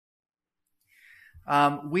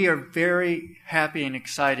We are very happy and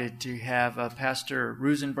excited to have Pastor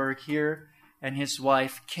Rosenberg here and his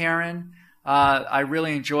wife, Karen. I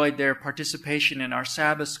really enjoyed their participation in our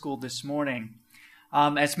Sabbath school this morning.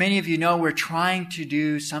 As many of you know, we're trying to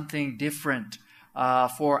do something different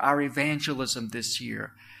for our evangelism this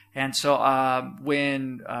year. And so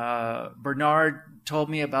when Bernard told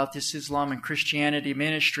me about this Islam and Christianity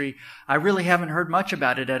ministry, I really haven't heard much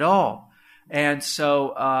about it at all. And so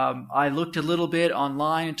I looked a little bit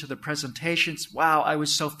online into the presentations. Wow, I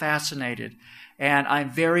was so fascinated. And I'm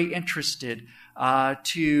very interested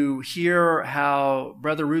to hear how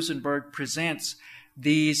Brother Rosenberg presents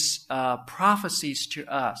these prophecies to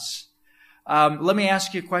us. Let me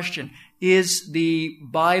ask you a question. Is the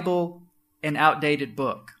Bible an outdated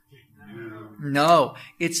book? No,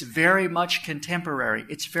 it's very much contemporary.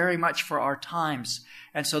 It's very much for our times.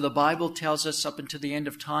 And so the Bible tells us up until the end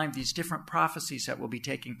of time these different prophecies that will be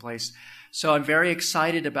taking place. So I'm very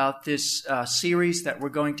excited about this series that we're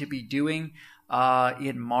going to be doing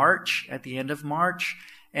in March, at the end of March.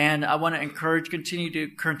 And I want to continue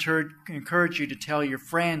to encourage you to tell your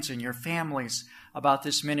friends and your families about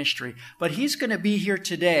this ministry. But he's going to be here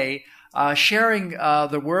today sharing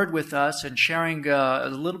the word with us and sharing a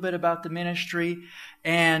little bit about the ministry.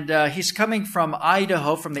 And he's coming from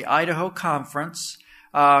Idaho, from the Idaho Conference.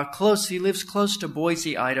 He lives close to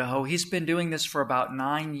Boise, Idaho. He's been doing this for about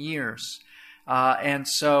 9 years. And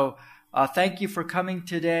so thank you for coming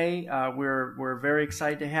today. We're very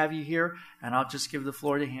excited to have you here, and I'll just give the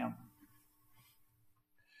floor to him.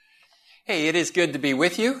 Hey, it is good to be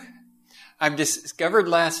with you. I've discovered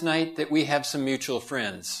last night that we have some mutual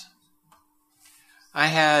friends. I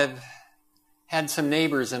have had some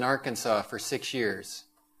neighbors in Arkansas for 6 years,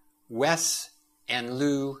 Wes and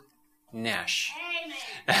Lou Nash.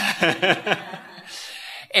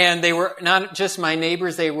 And they were not just my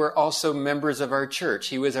neighbors, they were also members of our church.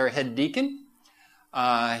 He was our head deacon.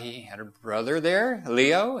 He had a brother there,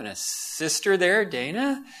 Leo, and a sister there,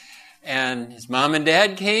 Dana. And his mom and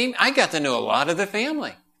dad came. I got to know a lot of the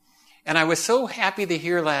family. And I was so happy to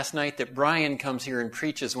hear last night that Brian comes here and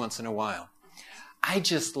preaches once in a while. I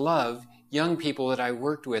just love young people that I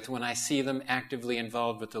worked with when I see them actively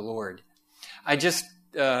involved with the Lord. I just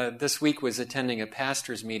this week was attending a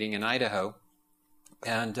pastor's meeting in Idaho,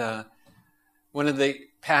 and one of the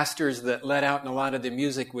pastors that led out in a lot of the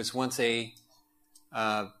music was once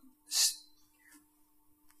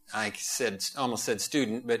almost said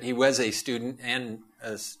student, but he was a student and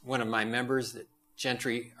one of my members at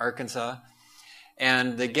Gentry, Arkansas.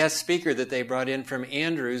 And the guest speaker that they brought in from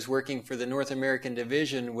Andrews, working for the North American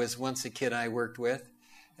Division, was once a kid I worked with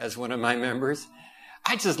as one of my members.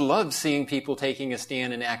 I just love seeing people taking a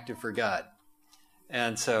stand and active for God.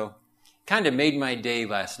 And so kind of made my day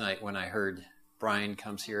last night when I heard Brian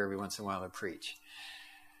comes here every once in a while to preach.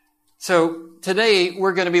 So today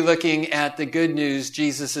we're going to be looking at the good news,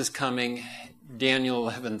 Jesus is coming. Daniel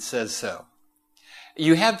 11 says so.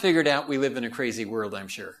 You have figured out we live in a crazy world, I'm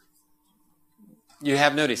sure. You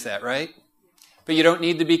have noticed that, right? But you don't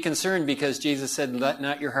need to be concerned because Jesus said, let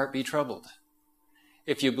not your heart be troubled.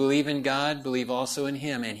 If you believe in God, believe also in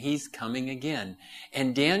him, and he's coming again.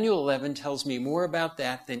 And Daniel 11 tells me more about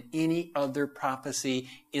that than any other prophecy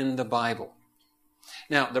in the Bible.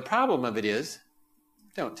 Now, the problem of it is,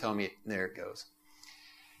 don't tell me, there it goes.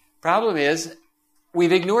 Problem is,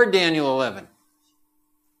 we've ignored Daniel 11.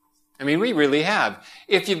 I mean, we really have.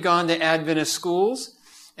 If you've gone to Adventist schools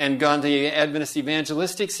and gone to the Adventist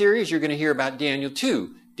Evangelistic series, you're going to hear about Daniel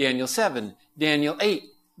 2, Daniel 7, Daniel 8,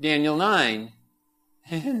 Daniel 9.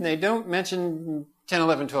 And they don't mention 10,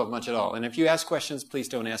 11, 12 much at all. And if you ask questions, please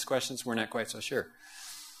don't ask questions. We're not quite so sure.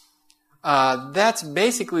 That's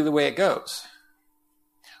basically the way it goes.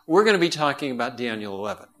 We're going to be talking about Daniel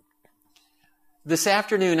 11. This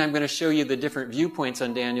afternoon, I'm going to show you the different viewpoints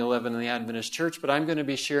on Daniel 11 in the Adventist Church, but I'm going to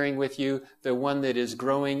be sharing with you the one that is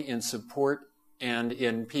growing in support and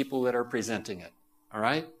in people that are presenting it. All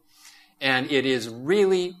right? And it is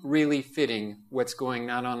really, really fitting what's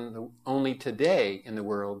going on only today in the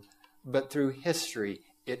world, but through history,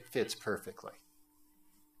 it fits perfectly.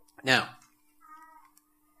 Now,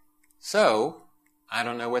 so, I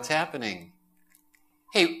don't know what's happening.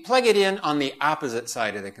 Hey, plug it in on the opposite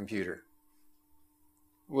side of the computer.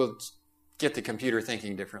 We'll get the computer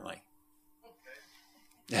thinking differently.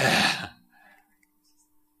 Okay.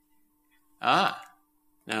 Now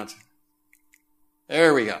it's...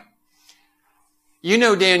 There we go. You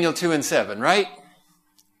know Daniel 2 and 7, right?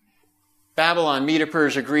 Babylon, Medo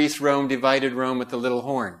Persia, Greece, Rome, divided Rome with the little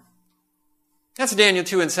horn. That's Daniel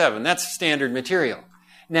 2 and 7. That's standard material.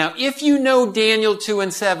 Now, if you know Daniel 2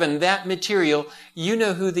 and 7, that material, you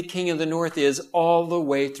know who the king of the north is all the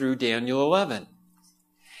way through Daniel 11.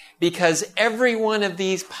 Because every one of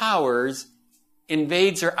these powers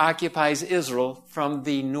invades or occupies Israel from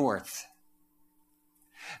the north.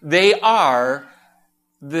 They are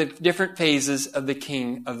the different phases of the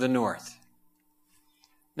king of the north.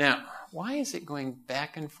 Now, why is it going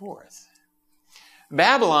back and forth?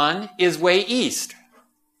 Babylon is way east.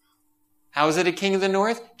 How is it a king of the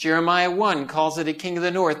north? Jeremiah 1 calls it a king of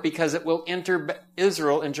the north because it will enter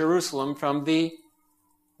Israel and Jerusalem from the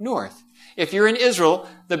north. If you're in Israel,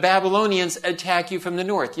 the Babylonians attack you from the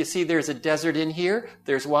north. You see there's a desert in here,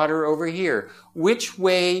 there's water over here. Which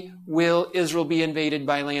way will Israel be invaded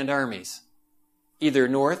by land armies? Either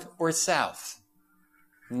north or south.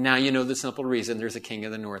 Now you know the simple reason there's a king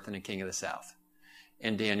of the north and a king of the south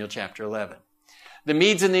in Daniel chapter 11. The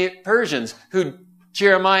Medes and the Persians, who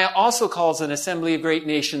Jeremiah also calls an assembly of great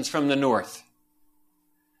nations from the north,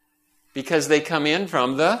 because they come in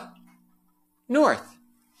from the north.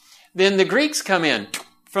 Then the Greeks come in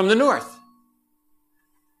from the north.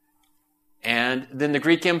 And then the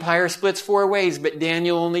Greek Empire splits 4 ways, but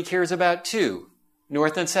Daniel only cares about 2,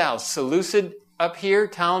 north and south. Seleucid up here,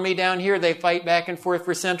 Ptolemy down here, they fight back and forth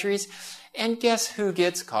for centuries. And guess who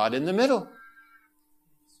gets caught in the middle?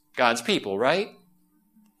 God's people, right?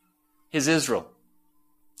 His Israel.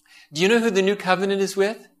 Do you know who the new covenant is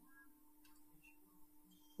with?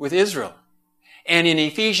 With Israel. And in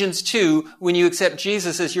Ephesians 2, when you accept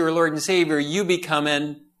Jesus as your Lord and Savior, you become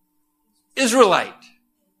an Israelite.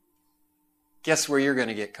 Guess where you're going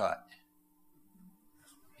to get caught?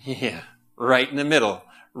 Yeah, right in the middle,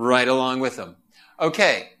 right along with them.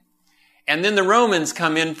 Okay, and then the Romans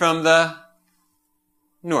come in from the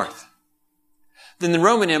north. Then the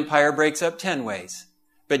Roman Empire breaks up 10 ways,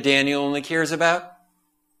 but Daniel only cares about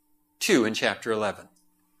 2 in chapter 11,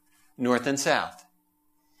 north and south.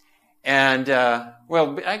 And,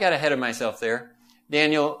 I got ahead of myself there.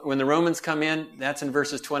 Daniel, when the Romans come in, that's in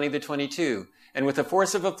verses 20 to 22. And with the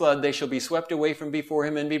force of a flood, they shall be swept away from before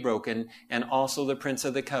him and be broken, and also the prince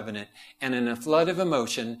of the covenant. And in a flood of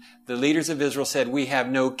emotion, the leaders of Israel said, we have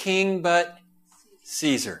no king but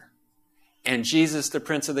Caesar. And Jesus, the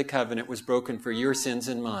prince of the covenant, was broken for your sins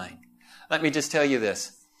and mine. Let me just tell you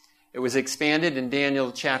this. It was expanded in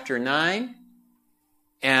Daniel chapter 9,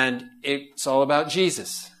 and it's all about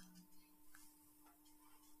Jesus.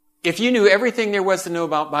 If you knew everything there was to know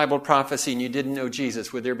about Bible prophecy and you didn't know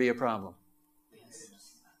Jesus, would there be a problem?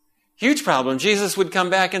 Huge problem. Jesus would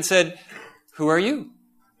come back and said, who are you?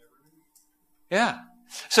 Yeah.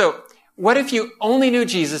 So what if you only knew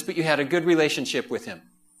Jesus, but you had a good relationship with him?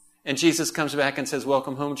 And Jesus comes back and says,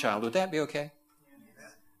 welcome home, child. Would that be okay?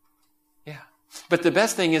 Yeah. But the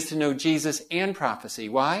best thing is to know Jesus and prophecy.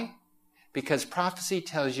 Why? Because prophecy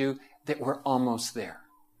tells you that we're almost there.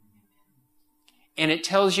 And it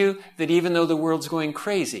tells you that even though the world's going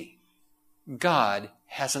crazy, God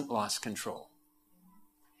hasn't lost control.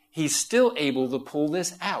 He's still able to pull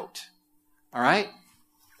this out. All right?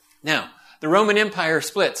 Now, the Roman Empire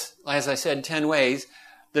splits, as I said, 10 ways.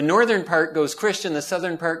 The northern part goes Christian, the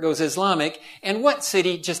southern part goes Islamic. And what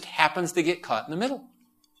city just happens to get caught in the middle?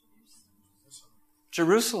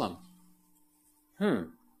 Jerusalem.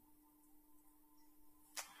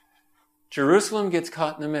 Jerusalem gets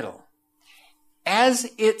caught in the middle.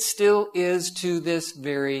 As it still is to this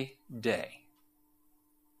very day.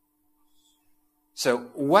 So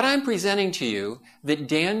what I'm presenting to you, that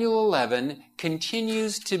Daniel 11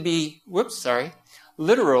 continues to be,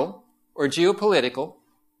 literal or geopolitical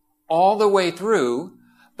all the way through,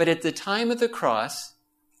 but at the time of the cross,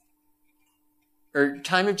 or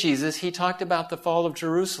time of Jesus, he talked about the fall of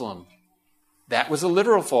Jerusalem. That was a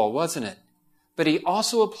literal fall, wasn't it? But he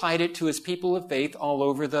also applied it to his people of faith all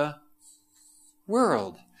over the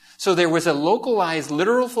world. So there was a localized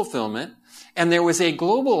literal fulfillment, and there was a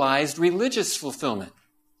globalized religious fulfillment.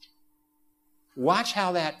 Watch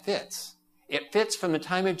how that fits. It fits from the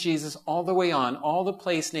time of Jesus all the way on. All the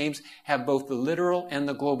place names have both the literal and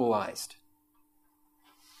the globalized.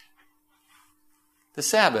 The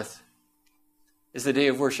Sabbath is the day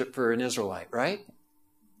of worship for an Israelite, right?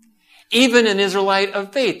 Even an Israelite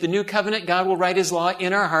of faith, the new covenant, God will write his law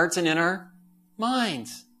in our hearts and in our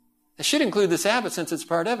minds. It should include the Sabbath since it's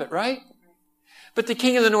part of it, right? But the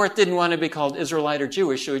king of the north didn't want to be called Israelite or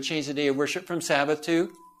Jewish, so he changed the day of worship from Sabbath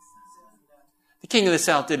to... The king of the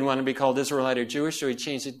south didn't want to be called Israelite or Jewish, so he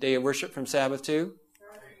changed the day of worship from Sabbath to...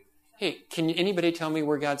 Hey, can anybody tell me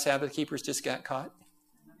where God's Sabbath keepers just got caught?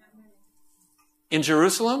 In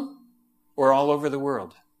Jerusalem or all over the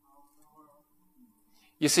world?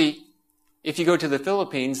 You see, If you go to the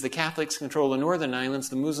Philippines, the Catholics control the northern islands,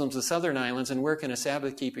 the Muslims the southern islands, and where can a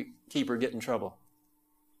Sabbath keeper get in trouble?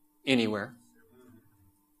 Anywhere.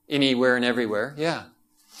 Anywhere and everywhere, yeah.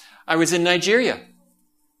 I was in Nigeria,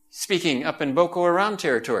 speaking up in Boko Haram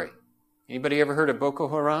territory. Anybody ever heard of Boko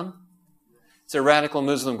Haram? It's a radical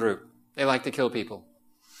Muslim group. They like to kill people.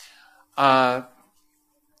 And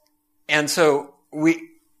so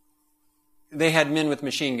they had men with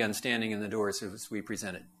machine guns standing in the doors as we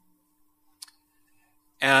presented.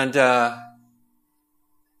 And the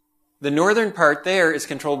northern part there is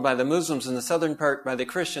controlled by the Muslims and the southern part by the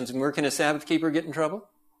Christians. And where can a Sabbath keeper get in trouble?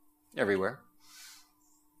 Everywhere.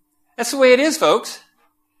 That's the way it is, folks.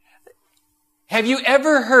 Have you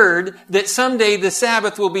ever heard that someday the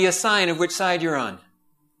Sabbath will be a sign of which side you're on?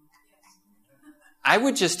 I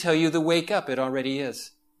would just tell you to wake up. It already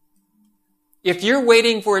is. If you're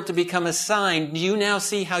waiting for it to become a sign, do you now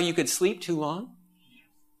see how you could sleep too long?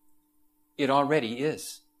 It already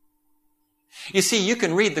is. You see, you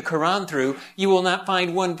can read the Quran through. You will not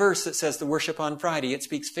find one verse that says to worship on Friday. It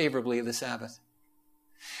speaks favorably of the Sabbath.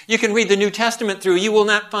 You can read the New Testament through. You will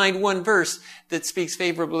not find one verse that speaks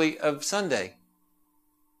favorably of Sunday.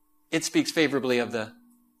 It speaks favorably of the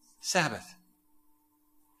Sabbath.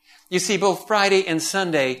 You see, both Friday and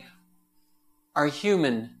Sunday are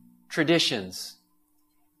human traditions.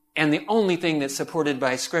 And the only thing that's supported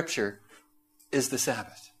by Scripture is the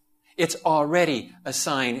Sabbath. It's already a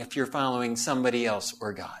sign if you're following somebody else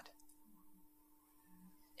or God.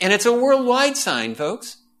 And it's a worldwide sign,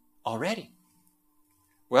 folks, already.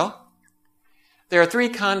 Well, there are 3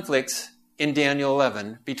 conflicts in Daniel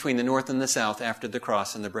 11 between the north and the south after the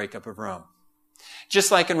cross and the breakup of Rome. Just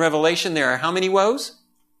like in Revelation, there are how many woes?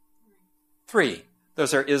 3.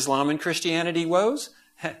 Those are Islam and Christianity woes.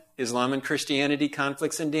 Islam and Christianity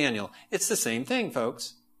conflicts in Daniel. It's the same thing,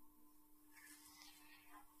 folks.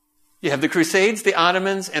 You have the Crusades, the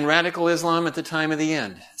Ottomans, and radical Islam at the time of the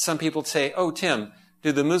end. Some people say, oh, Tim,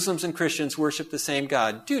 do the Muslims and Christians worship the same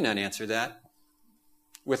God? Do not answer that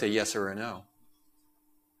with a yes or a no.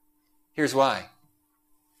 Here's why.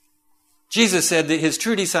 Jesus said that his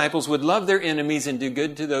true disciples would love their enemies and do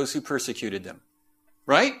good to those who persecuted them.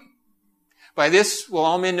 Right? By this will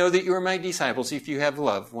all men know that you are my disciples if you have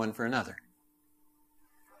love one for another.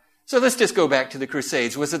 So let's just go back to the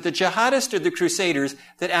Crusades. Was it the jihadists or the Crusaders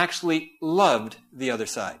that actually loved the other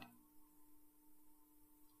side?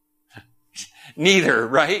 Neither,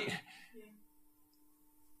 right?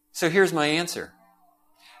 So here's my answer.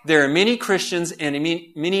 There are many Christians and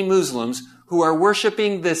many Muslims who are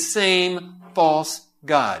worshiping the same false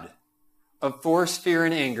god of force, fear,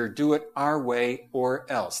 and anger. Do it our way or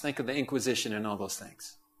else. Think of the Inquisition and all those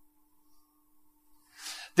things.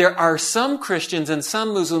 There are some Christians and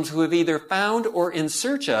some Muslims who have either found or in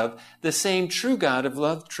search of the same true God of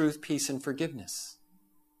love, truth, peace, and forgiveness.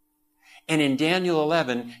 And in Daniel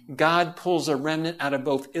 11, God pulls a remnant out of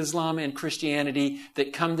both Islam and Christianity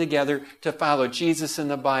that come together to follow Jesus in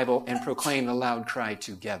the Bible and proclaim the loud cry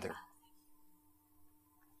together.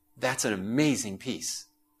 That's an amazing piece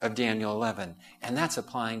of Daniel 11, and that's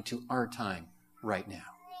applying to our time right now.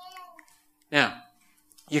 Now,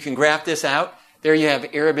 you can graph this out. There you have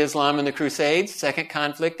Arab Islam and the Crusades, second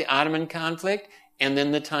conflict, the Ottoman conflict, and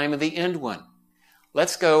then the time of the end one.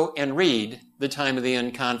 Let's go and read the time of the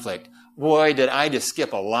end conflict. Boy, did I just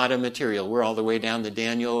skip a lot of material. We're all the way down to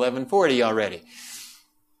Daniel 11:40 already.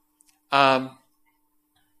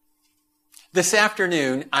 This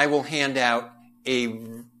afternoon, I will hand out a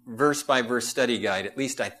verse-by-verse study guide. At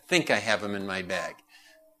least I think I have them in my bag.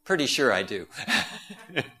 Pretty sure I do.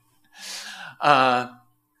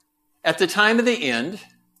 At the time of the end,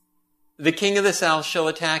 the king of the south shall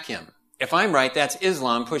attack him. If I'm right, that's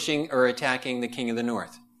Islam pushing or attacking the king of the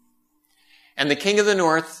north. And the king of the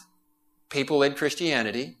north, papal-led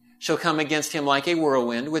Christianity, shall come against him like a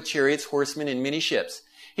whirlwind with chariots, horsemen, and many ships.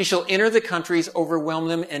 He shall enter the countries, overwhelm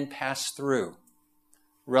them, and pass through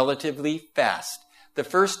relatively fast. The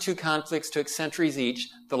first 2 conflicts took centuries each.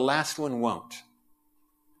 The last one won't.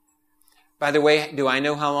 By the way, do I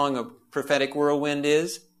know how long a prophetic whirlwind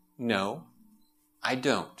is? No, I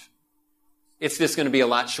don't. It's just going to be a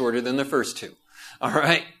lot shorter than the first 2. All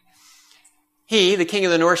right? He, the king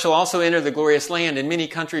of the north, shall also enter the glorious land, and many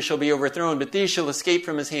countries shall be overthrown, but these shall escape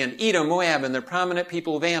from his hand, Edom, Moab, and the prominent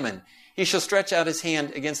people of Ammon. He shall stretch out his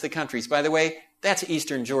hand against the countries. By the way, that's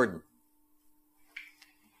eastern Jordan.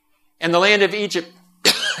 And the land of Egypt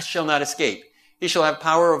shall not escape. He shall have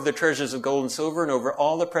power over the treasures of gold and silver and over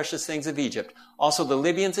all the precious things of Egypt. Also the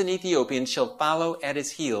Libyans and Ethiopians shall follow at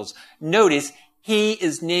his heels. Notice, he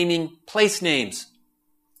is naming place names.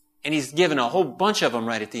 And he's given a whole bunch of them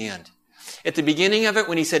right at the end. At the beginning of it,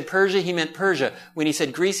 when he said Persia, he meant Persia. When he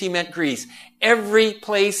said Greece, he meant Greece. Every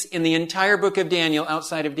place in the entire book of Daniel,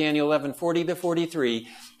 outside of Daniel 11:40 to 43,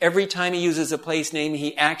 every time he uses a place name,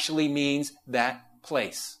 he actually means that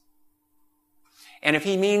place. And if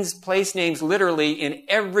he means place names literally in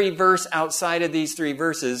every verse outside of these 3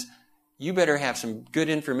 verses, you better have some good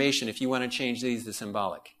information if you want to change these to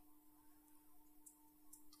symbolic.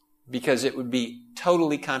 Because it would be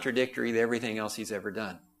totally contradictory to everything else he's ever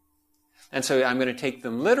done. And so I'm going to take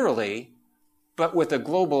them literally, but with a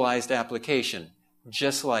globalized application,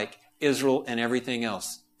 just like Israel and everything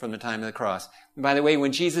else from the time of the cross. And by the way,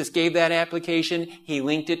 when Jesus gave that application, he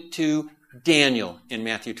linked it to Daniel in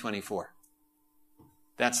Matthew 24.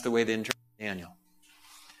 That's the way they interpret Daniel.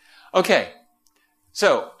 Okay,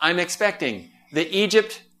 so I'm expecting that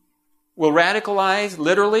Egypt will radicalize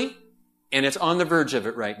literally, and it's on the verge of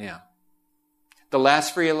it right now. The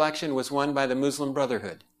last free election was won by the Muslim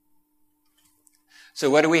Brotherhood. So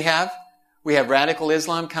what do we have? We have radical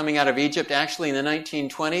Islam coming out of Egypt. Actually, in the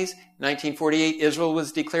 1920s, 1948, Israel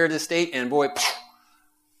was declared a state, and boy,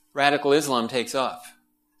 radical Islam takes off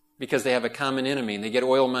because they have a common enemy, and they get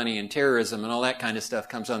oil money and terrorism and all that kind of stuff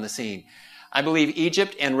comes on the scene. I believe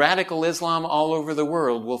Egypt and radical Islam all over the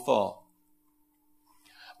world will fall.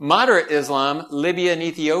 Moderate Islam, Libya and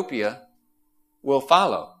Ethiopia, will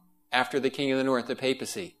follow after the King of the North, the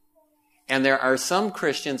papacy. And there are some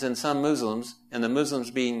Christians and some Muslims, and the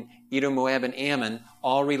Muslims being Edom, Moab, and Ammon,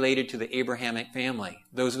 all related to the Abrahamic family.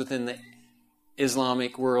 Those within the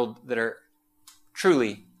Islamic world that are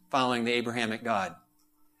truly following the Abrahamic God.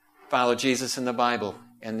 Follow Jesus in the Bible,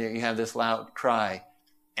 and there you have this loud cry,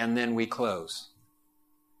 and then we close.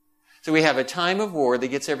 So we have a time of war that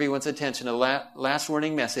gets everyone's attention, a last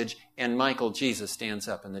warning message, and Michael, Jesus, stands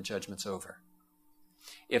up and the judgment's over.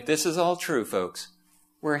 If this is all true, folks,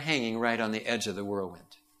 we're hanging right on the edge of the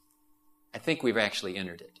whirlwind. I think we've actually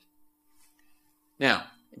entered it. Now,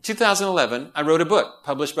 in 2011, I wrote a book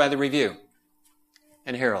published by the Review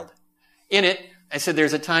and Herald. In it, I said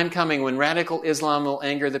there's a time coming when radical Islam will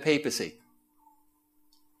anger the papacy.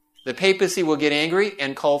 The papacy will get angry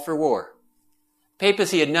and call for war.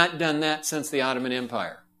 Papacy had not done that since the Ottoman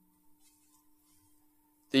Empire.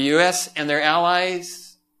 The U.S. and their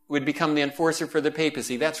allies would become the enforcer for the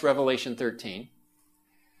papacy. That's Revelation 13.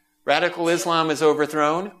 Radical Islam is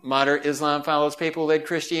overthrown. Moderate Islam follows papal-led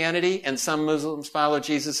Christianity, and some Muslims follow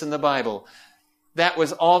Jesus in the Bible. That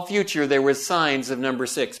was all future. There were signs of number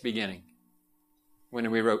 6 beginning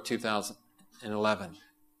when we wrote 2011.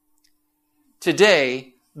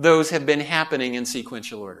 Today, those have been happening in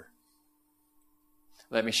sequential order.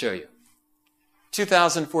 Let me show you.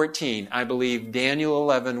 2014, I believe Daniel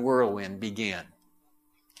 11 whirlwind began.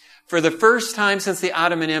 For the first time since the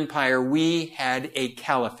Ottoman Empire, we had a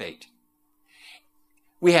caliphate.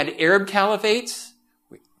 We had Arab caliphates,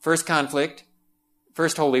 first conflict,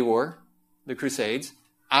 first holy war, the Crusades.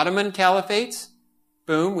 Ottoman caliphates,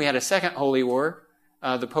 boom, we had a second holy war.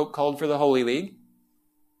 The Pope called for the Holy League.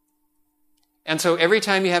 And so every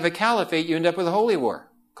time you have a caliphate, you end up with a holy war,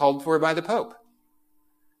 called for by the Pope.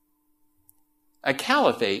 A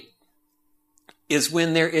caliphate is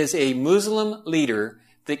when there is a Muslim leader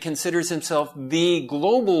that considers himself the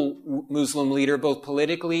global Muslim leader, both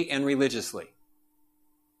politically and religiously.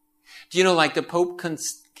 Do you know, like the Pope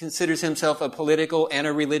considers himself a political and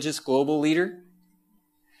a religious global leader?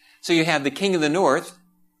 So you have the King of the North,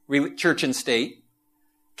 church and state,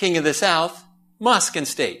 King of the South, mosque and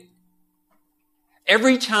state.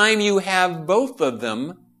 Every time you have both of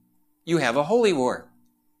them, you have a holy war.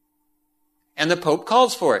 And the Pope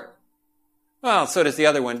calls for it. Well, so does the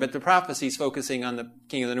other one, but the prophecy is focusing on the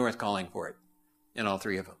King of the North calling for it in all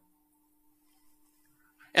 3 of them.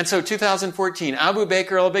 And so 2014, Abu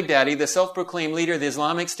Bakr al-Baghdadi, the self-proclaimed leader of the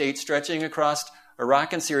Islamic State stretching across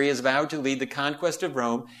Iraq and Syria, has vowed to lead the conquest of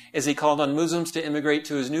Rome as he called on Muslims to immigrate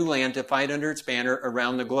to his new land to fight under its banner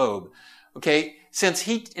around the globe. Okay, since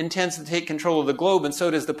he intends to take control of the globe and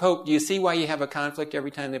so does the Pope, do you see why you have a conflict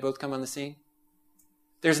every time they both come on the scene?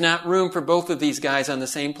 There's not room for both of these guys on the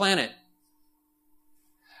same planet.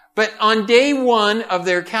 But on day 1 of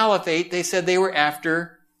their caliphate, they said they were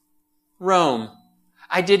after Rome.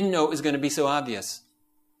 I didn't know it was going to be so obvious.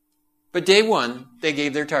 But day 1, they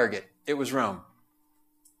gave their target. It was Rome.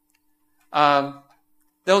 The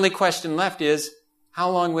only question left is, how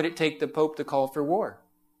long would it take the Pope to call for war?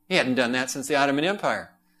 He hadn't done that since the Ottoman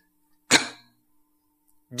Empire.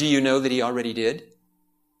 Do you know that he already did?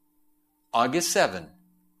 August 7,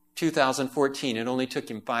 2014. It only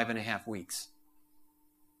took him 5.5 weeks.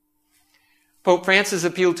 Pope Francis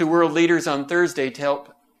appealed to world leaders on Thursday to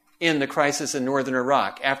help in the crisis in northern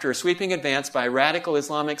Iraq. After a sweeping advance by radical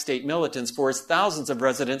Islamic State militants forced thousands of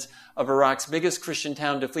residents of Iraq's biggest Christian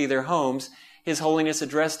town to flee their homes, His Holiness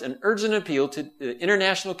addressed an urgent appeal to the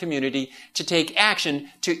international community to take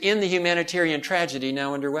action to end the humanitarian tragedy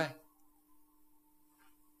now underway.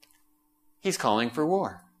 He's calling for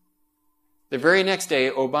war. The very next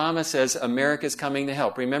day, Obama says America's coming to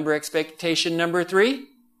help. Remember expectation number 3?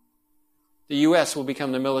 The U.S. will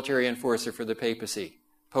become the military enforcer for the papacy.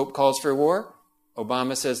 Pope calls for war.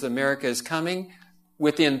 Obama says America is coming.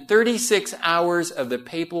 Within 36 hours of the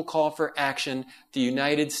papal call for action, the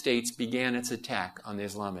United States began its attack on the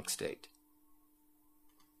Islamic State.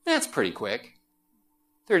 That's pretty quick.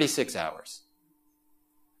 36 hours.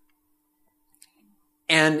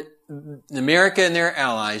 And America and their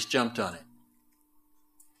allies jumped on it.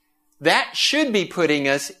 That should be putting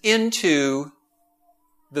us into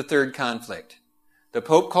the third conflict. The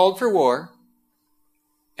Pope called for war,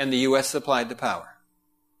 and the U.S. supplied the power.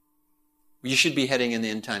 You should be heading in the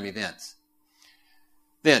end-time events.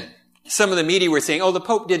 Then, some of the media were saying, the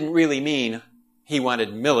Pope didn't really mean he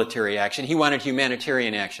wanted military action. He wanted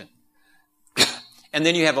humanitarian action. And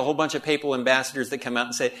then you have a whole bunch of papal ambassadors that come out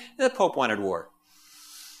and say, the Pope wanted war.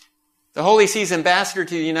 The Holy See's ambassador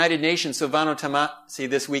to the United Nations, Silvano Tomasi,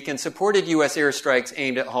 this weekend supported U.S. airstrikes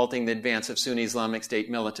aimed at halting the advance of Sunni Islamic State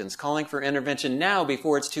militants, calling for intervention now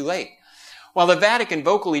before it's too late. While the Vatican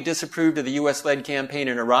vocally disapproved of the U.S.-led campaign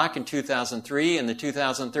in Iraq in 2003 and the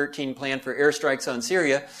 2013 plan for airstrikes on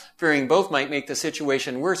Syria, fearing both might make the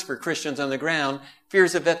situation worse for Christians on the ground,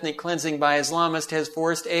 fears of ethnic cleansing by Islamists has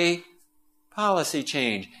forced a policy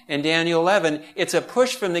change. In Daniel 11, it's a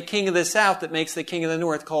push from the king of the south that makes the king of the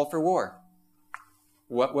north call for war.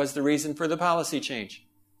 What was the reason for the policy change?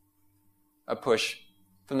 A push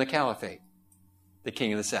from the caliphate, the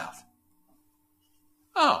king of the south.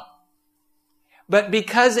 But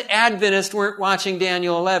because Adventists weren't watching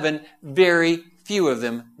Daniel 11, very few of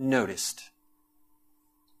them noticed.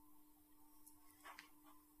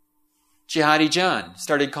 Jihadi John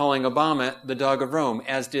started calling Obama the dog of Rome,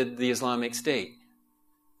 as did the Islamic State.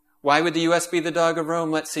 Why would the U.S. be the dog of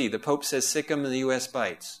Rome? Let's see. The Pope says sic 'em and the U.S.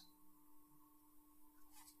 bites.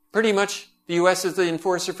 Pretty much the U.S. is the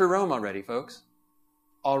enforcer for Rome already, folks.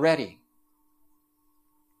 Already.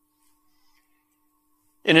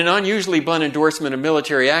 In an unusually blunt endorsement of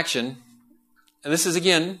military action, and this is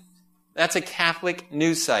again, that's a Catholic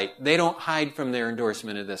news site. They don't hide from their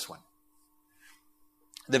endorsement of this one.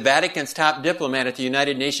 The Vatican's top diplomat at the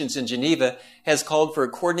United Nations in Geneva has called for a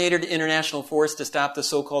coordinated international force to stop the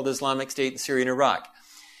so-called Islamic State in Syria and Iraq.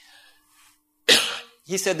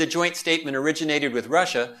 He said the joint statement originated with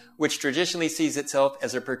Russia, which traditionally sees itself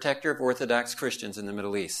as a protector of Orthodox Christians in the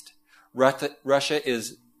Middle East. Russia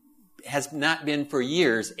has not been for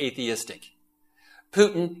years atheistic.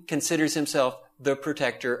 Putin considers himself the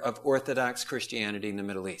protector of Orthodox Christianity in the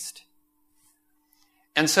Middle East.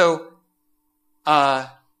 And so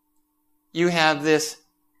you have this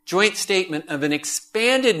joint statement of an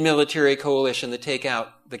expanded military coalition to take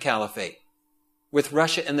out the caliphate with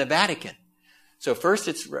Russia and the Vatican. So first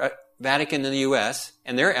it's Vatican and the U.S.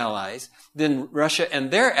 and their allies, then Russia and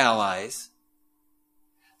their allies.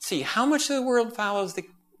 See, how much of the world follows the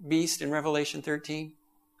beast in Revelation 13?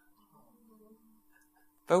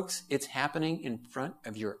 Folks, it's happening in front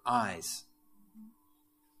of your eyes.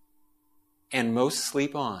 And most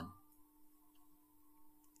sleep on.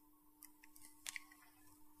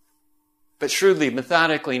 But shrewdly,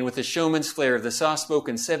 methodically, and with the showman's flair of the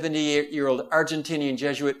soft-spoken 78-year-old Argentinian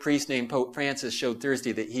Jesuit priest named Pope Francis showed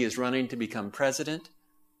Thursday that he is running to become president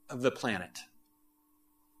of the planet.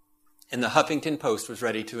 And the Huffington Post was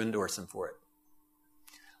ready to endorse him for it.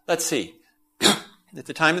 Let's see. At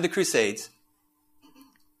the time of the Crusades,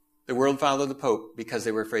 the world followed the Pope because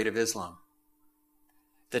they were afraid of Islam.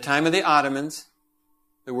 At the time of the Ottomans,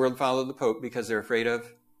 the world followed the Pope because they're afraid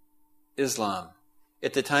of Islam.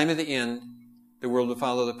 At the time of the end, the world will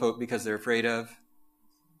follow the Pope because they're afraid of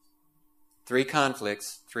 3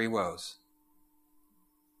 conflicts, 3 woes.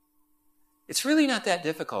 It's really not that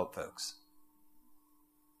difficult, folks.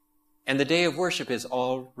 And the day of worship is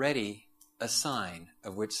already a sign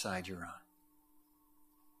of which side you're on.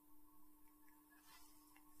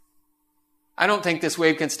 I don't think this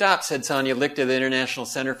wave can stop, said Sonia Licht of the International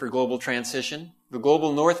Center for Global Transition. The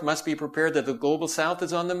global north must be prepared that the global south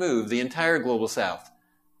is on the move, the entire global south.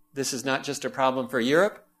 This is not just a problem for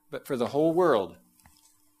Europe, but for the whole world.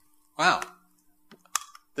 Wow.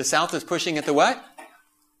 The south is pushing at the what?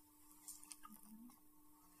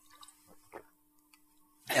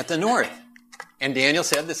 At the north. And Daniel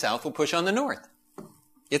said the south will push on the north.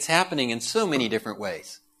 It's happening in so many different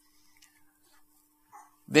ways.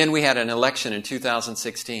 Then we had an election in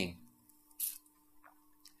 2016.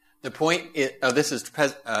 The point is, this is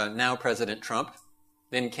now President Trump,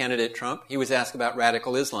 then candidate Trump. He was asked about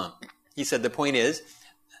radical Islam. He said the point is,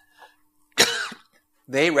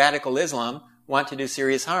 radical Islam, want to do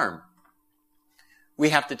serious harm. We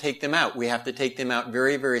have to take them out. We have to take them out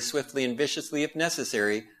very, very swiftly and viciously if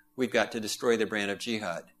necessary. We've got to destroy the brand of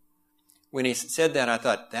jihad. When he said that, I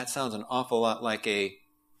thought, that sounds an awful lot like a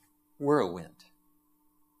whirlwind.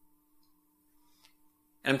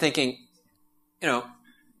 And I'm thinking,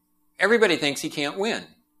 everybody thinks he can't win.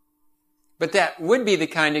 But that would be the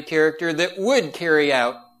kind of character that would carry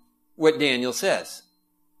out what Daniel says.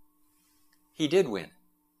 He did win.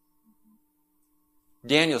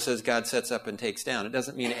 Daniel says God sets up and takes down. It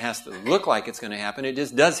doesn't mean it has to look like it's going to happen. It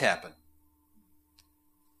just does happen.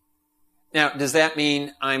 Now, does that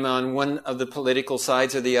mean I'm on one of the political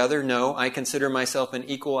sides or the other? No, I consider myself an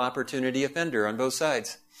equal opportunity offender on both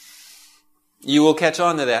sides. You will catch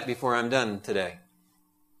on to that before I'm done today.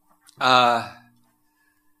 No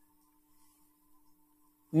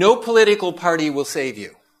political party will save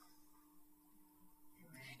you.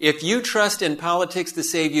 If you trust in politics to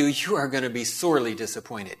save you, you are going to be sorely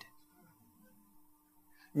disappointed.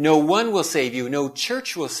 No one will save you. No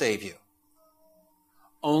church will save you.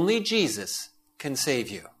 Only Jesus can save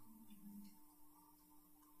you.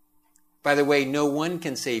 By the way, no one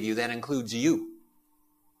can save you. That includes you.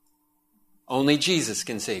 Only Jesus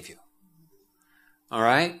can save you. All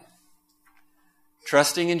right?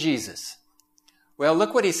 Trusting in Jesus. Well,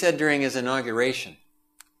 look what he said during his inauguration.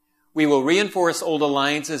 We will reinforce old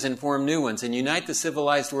alliances and form new ones and unite the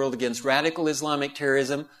civilized world against radical Islamic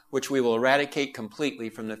terrorism, which we will eradicate completely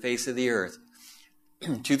from the face of the earth.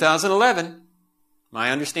 2011, my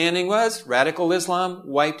understanding was radical Islam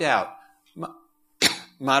wiped out.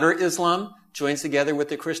 Moderate Islam joins together with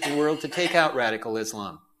the Christian world to take out radical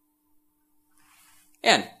Islam.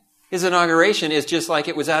 And his inauguration is just like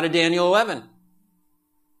it was out of Daniel 11.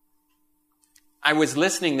 I was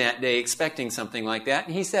listening that day expecting something like that,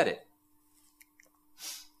 and he said it.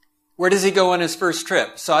 Where does he go on his first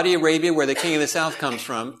trip? Saudi Arabia, where the king of the south comes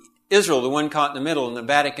from. Israel, the one caught in the middle, and the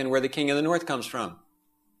Vatican, where the king of the north comes from.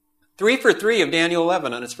 3 for 3 of Daniel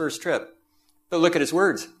 11 on his first trip. But look at his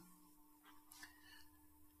words.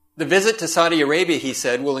 The visit to Saudi Arabia, he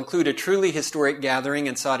said, will include a truly historic gathering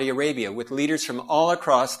in Saudi Arabia with leaders from all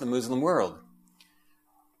across the Muslim world.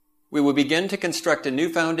 We will begin to construct a new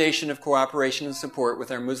foundation of cooperation and support with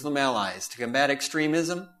our Muslim allies to combat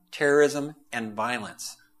extremism, terrorism, and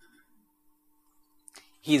violence.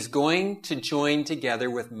 He's going to join together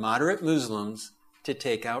with moderate Muslims to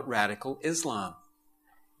take out radical Islam.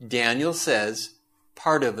 Daniel says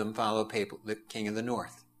part of them follow the king of the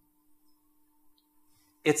north.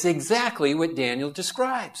 It's exactly what Daniel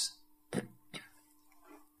describes.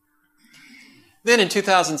 Then in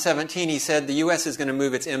 2017, he said the U.S. is going to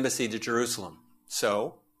move its embassy to Jerusalem.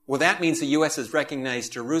 So, well, that means the U.S. has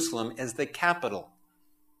recognized Jerusalem as the capital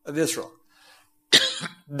of Israel.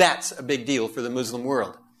 That's a big deal for the Muslim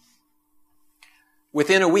world.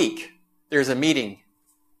 Within a week, there's a meeting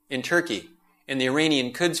in Turkey, and the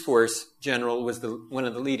Iranian Quds Force general was one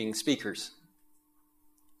of the leading speakers.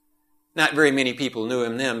 Not very many people knew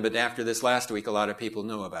him then, but after this last week, a lot of people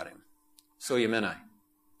know about him. Soleimani.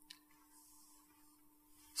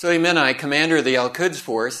 Soleimani, commander of the Al-Quds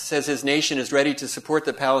Force, says his nation is ready to support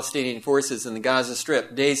the Palestinian forces in the Gaza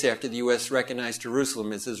Strip days after the U.S. recognized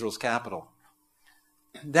Jerusalem as Israel's capital.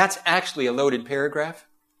 That's actually a loaded paragraph.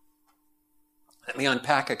 Let me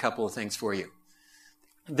unpack a couple of things for you.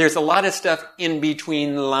 There's a lot of stuff in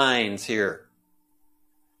between the lines here.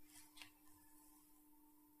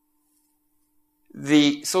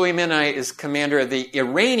 The Soleimani is commander of the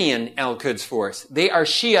Iranian Al-Quds Force. They are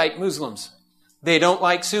Shiite Muslims. They don't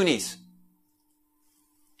like Sunnis.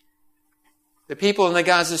 The people in the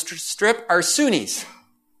Gaza Strip are Sunnis.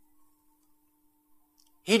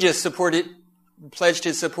 He just pledged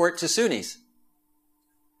his support to Sunnis.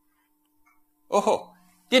 Oh,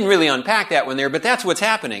 didn't really unpack that one there, but that's what's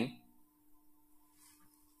happening.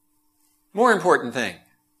 More important thing.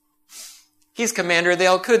 He's commander of the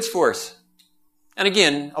Al-Quds Force. And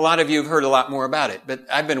again, a lot of you have heard a lot more about it, but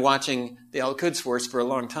I've been watching the Al-Quds Force for a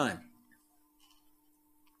long time.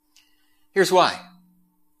 Here's why.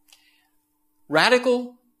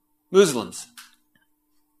 Radical Muslims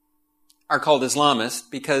are called Islamists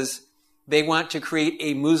because they want to create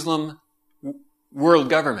a Muslim world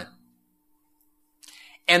government.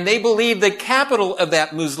 And they believe the capital of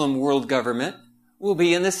that Muslim world government will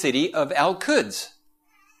be in the city of Al-Quds.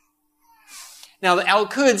 Now, the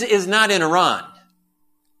Al-Quds is not in Iran.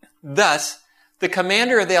 Thus, the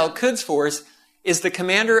commander of the Al-Quds Force is the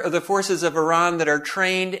commander of the forces of Iran that are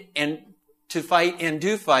trained and to fight and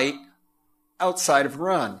do fight outside of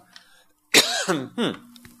Iran.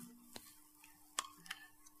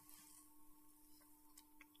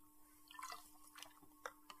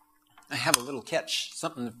 I have a little catch.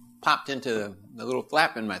 Something popped into the little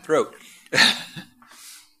flap in my throat.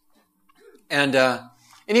 And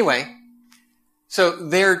anyway, so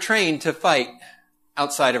they're trained to fight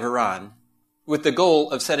outside of Iran with the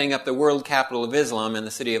goal of setting up the world capital of Islam in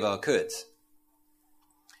the city of Al-Quds.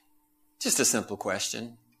 Just a simple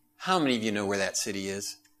question. How many of you know where that city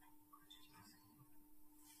is?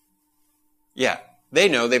 Yeah, they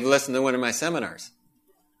know. They've listened to one of my seminars.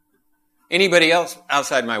 Anybody else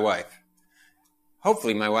outside my wife?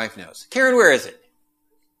 Hopefully my wife knows. Karen, where is it?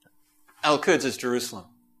 Al-Quds is Jerusalem.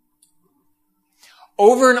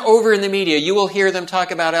 Over and over in the media, you will hear them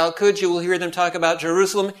talk about Al-Quds, you will hear them talk about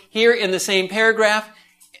Jerusalem here in the same paragraph,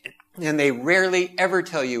 and they rarely ever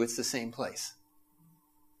tell you it's the same place.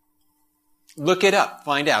 Look it up,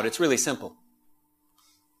 find out. It's really simple.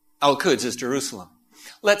 Al-Quds is Jerusalem.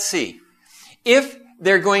 Let's see. If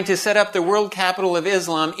they're going to set up the world capital of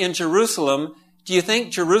Islam in Jerusalem, do you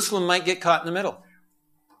think Jerusalem might get caught in the middle?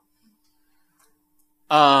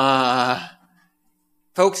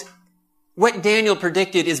 Folks, what Daniel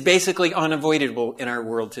predicted is basically unavoidable in our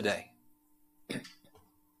world today.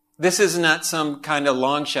 This is not some kind of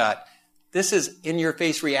long shot. This is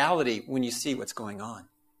in-your-face reality when you see what's going on.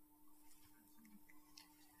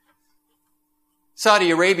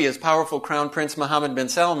 Saudi Arabia's powerful crown prince Mohammed bin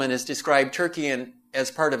Salman has described Turkey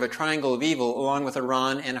as part of a triangle of evil along with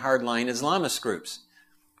Iran and hardline Islamist groups.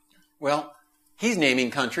 Well, he's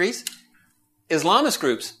naming countries. Islamist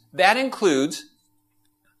groups, that includes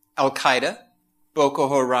Al-Qaeda, Boko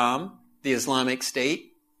Haram, the Islamic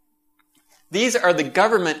State. These are the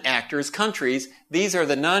government actors, countries. These are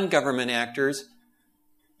the non-government actors.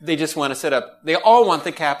 They just want to set up, they all want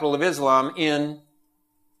the capital of Islam in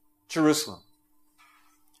Jerusalem.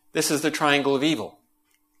 This is the triangle of evil.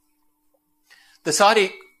 The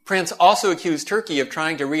Saudi prince also accused Turkey of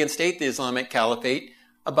trying to reinstate the Islamic Caliphate,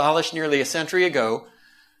 abolished nearly a century ago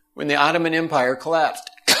when the Ottoman Empire collapsed.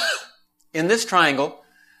 In this triangle,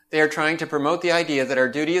 they are trying to promote the idea that our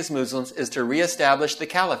duty as Muslims is to reestablish the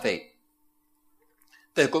Caliphate.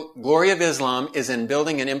 The glory of Islam is in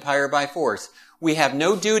building an empire by force. We have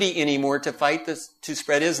no duty anymore to fight to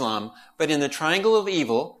spread Islam, but in the triangle of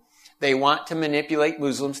evil, they want to manipulate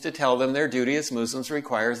Muslims to tell them their duty as Muslims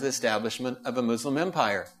requires the establishment of a Muslim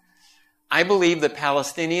empire. I believe the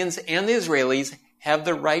Palestinians and the Israelis have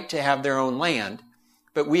the right to have their own land,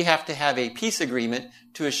 but we have to have a peace agreement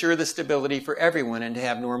to assure the stability for everyone and to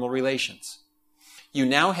have normal relations. You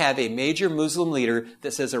now have a major Muslim leader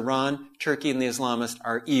that says Iran, Turkey, and the Islamists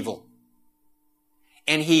are evil.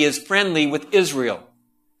 And he is friendly with Israel.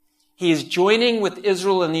 He is joining with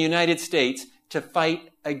Israel and the United States to fight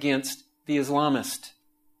against the Islamist.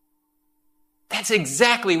 That's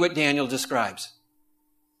exactly what Daniel describes.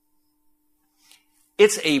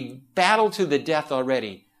 It's a battle to the death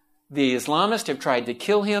already. The Islamists have tried to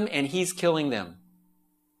kill him, and he's killing them.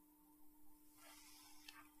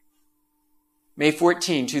 May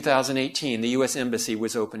 14, 2018, the U.S. Embassy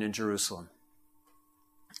was opened in Jerusalem.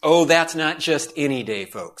 Oh, that's not just any day,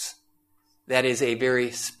 folks. That is a very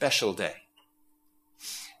special day.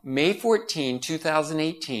 May 14,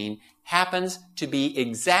 2018 happens to be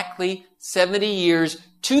exactly 70 years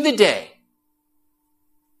to the day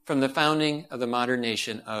from the founding of the modern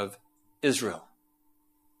nation of Israel.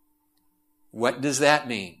 What does that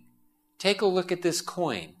mean? Take a look at this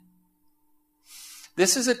coin.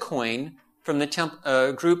 This is a coin from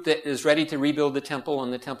the group that is ready to rebuild the temple on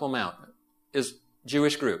the Temple Mount, is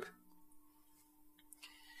Jewish group.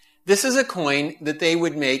 This is a coin that they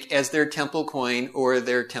would make as their temple coin or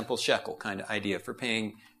their temple shekel kind of idea for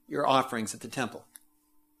paying your offerings at the temple.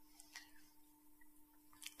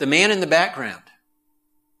 The man in the background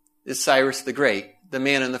is Cyrus the Great. The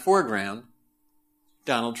man in the foreground,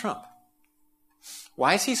 Donald Trump.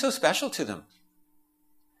 Why is he so special to them?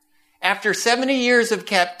 After 70 years of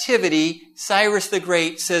captivity, Cyrus the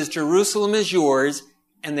Great says Jerusalem is yours,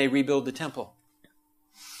 and they rebuild the temple.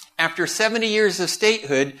 After 70 years of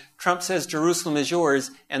statehood, Trump says Jerusalem is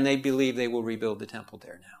yours, and they believe they will rebuild the temple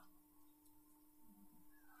there now.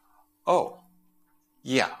 Oh,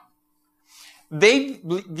 yeah. They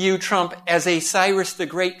view Trump as a Cyrus the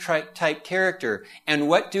Great type character. And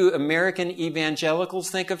what do American evangelicals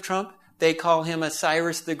think of Trump? They call him a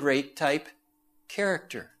Cyrus the Great type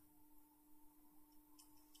character.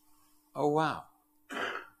 Oh, wow.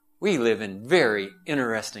 We live in very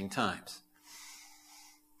interesting times.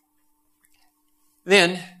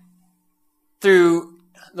 Then, through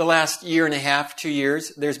the last year and a half, 2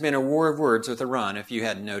 years, there's been a war of words with Iran, if you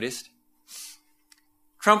hadn't noticed.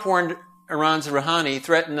 Trump warned Iran's Rouhani,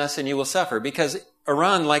 threaten us and you will suffer, because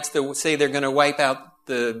Iran likes to say they're going to wipe out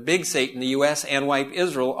the big Satan, the U.S., and wipe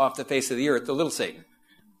Israel off the face of the earth, the little Satan.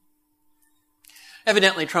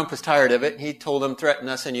 Evidently, Trump was tired of it. He told them, threaten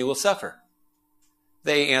us and you will suffer.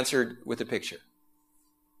 They answered with a picture.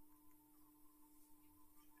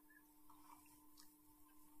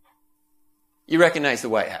 You recognize the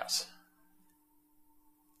White House.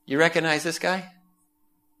 You recognize this guy?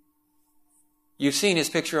 You've seen his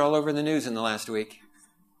picture all over the news in the last week.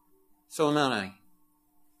 Soleimani.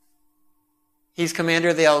 He's commander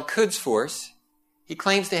of the Al-Quds force. He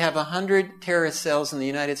claims to have 100 terrorist cells in the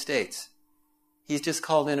United States. He's just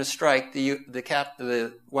called in a strike.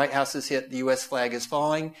 The White House is hit, the U.S. flag is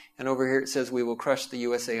falling, and over here it says we will crush the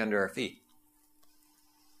USA under our feet.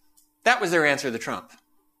 That was their answer to Trump.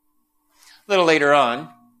 A little later on,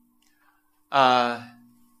 the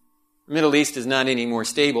Middle East is not any more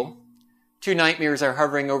stable. 2 nightmares are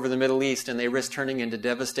hovering over the Middle East, and they risk turning into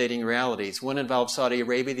devastating realities. One involves Saudi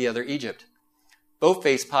Arabia, the other Egypt. Both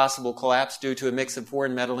face possible collapse due to a mix of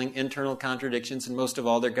foreign meddling, internal contradictions, and most of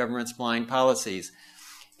all, their government's blind policies.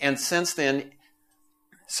 And since then,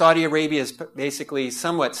 Saudi Arabia is basically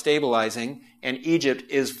somewhat stabilizing, and Egypt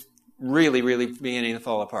is really, really beginning to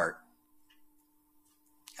fall apart.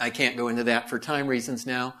 I can't go into that for time reasons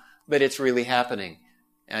now, but it's really happening.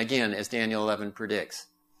 Again, as Daniel 11 predicts.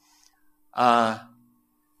 The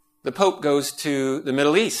Pope goes to the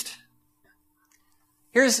Middle East.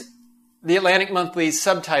 Here's the Atlantic Monthly's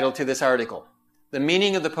subtitle to this article: The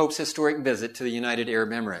Meaning of the Pope's Historic Visit to the United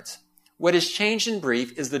Arab Emirates. What has changed in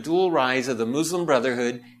brief is the dual rise of the Muslim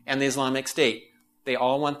Brotherhood and the Islamic State. They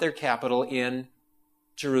all want their capital in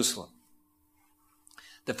Jerusalem.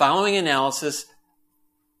 The following analysis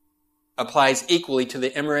applies equally to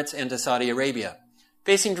the Emirates and to Saudi Arabia.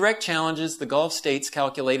 Facing direct challenges, the Gulf states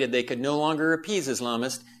calculated they could no longer appease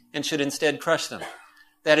Islamists and should instead crush them.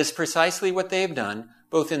 That is precisely what they have done,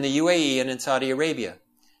 both in the UAE and in Saudi Arabia.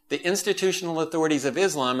 The institutional authorities of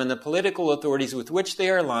Islam and the political authorities with which they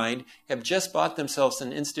are aligned have just bought themselves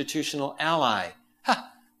an institutional ally.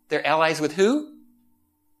 Ha! They're allies with who?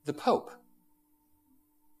 The Pope.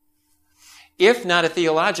 If not a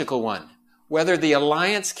theological one. Whether the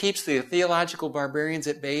alliance keeps the theological barbarians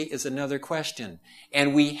at bay is another question.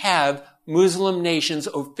 And we have Muslim nations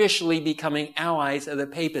officially becoming allies of the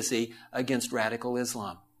papacy against radical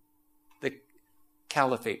Islam, the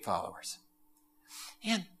caliphate followers.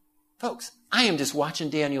 And folks, I am just watching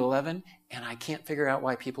Daniel 11, and I can't figure out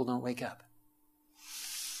why people don't wake up.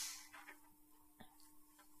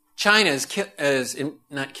 China is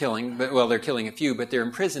not killing, but well, they're killing a few, but they're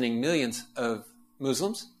imprisoning millions of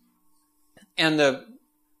Muslims. And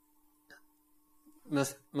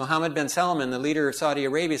Mohammed bin Salman, the leader of Saudi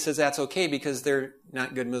Arabia, says that's okay because they're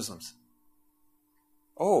not good Muslims.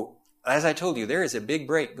 Oh, as I told you, there is a big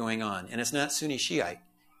break going on, and it's not Sunni Shiite.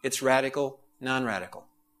 It's radical, non-radical.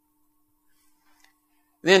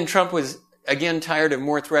 Then Trump was again tired of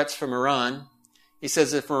more threats from Iran. He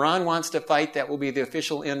says if Iran wants to fight, that will be the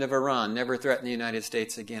official end of Iran. Never threaten the United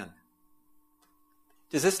States again.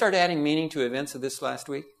 Does this start adding meaning to events of this last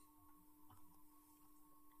week?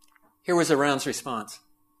 Here was Iran's response.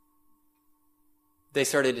 They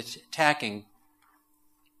started attacking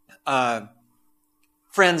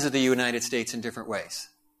friends of the United States in different ways.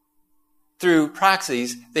 Through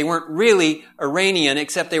proxies, they weren't really Iranian,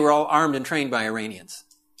 except they were all armed and trained by Iranians.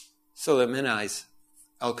 Soleimani's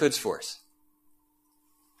Al-Quds force.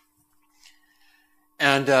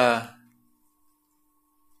 And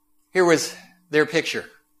here was their picture.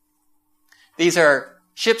 These are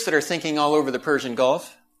ships that are sinking all over the Persian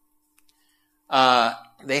Gulf.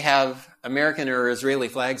 They have American or Israeli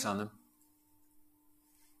flags on them.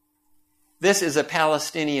 This is a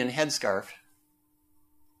Palestinian headscarf.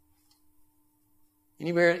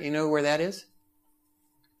 Anybody know where that is?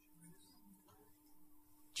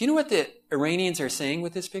 Do you know what the Iranians are saying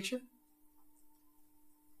with this picture?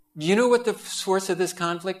 Do you know what the source of this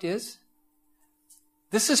conflict is?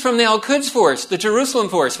 This is from the Al-Quds force, the Jerusalem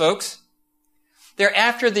force, folks. They're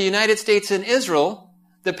after the United States and Israel.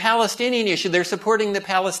 The Palestinian issue, they're supporting the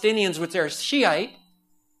Palestinians, which are Sunni,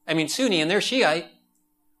 and they're Shiite.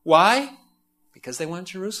 Why? Because they want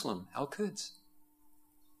Jerusalem, Al-Quds.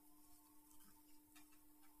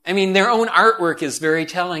 Their own artwork is very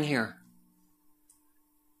telling here.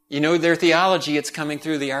 You know, their theology, it's coming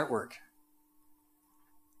through the artwork.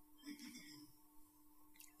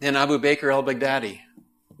 Then Abu Bakr al-Baghdadi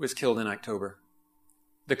was killed in October.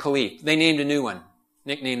 The Caliph. They named a new one,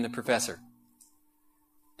 nicknamed the Professor.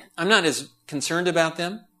 I'm not as concerned about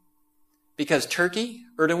them because Turkey,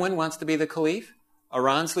 Erdogan wants to be the caliph.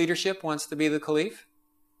 Iran's leadership wants to be the caliph.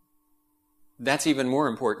 That's even more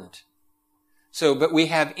important. But we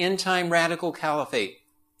have end-time radical caliphate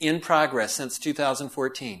in progress since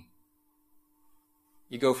 2014.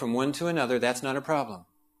 You go from one to another, that's not a problem.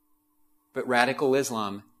 But radical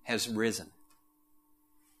Islam has risen.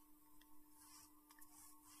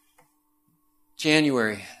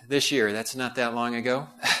 January this year, that's not that long ago,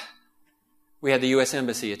 we had the U.S.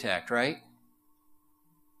 Embassy attacked, right?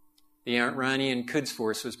 The Iranian Quds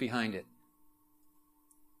Force was behind it.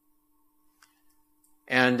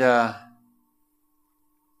 And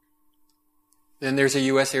then there's a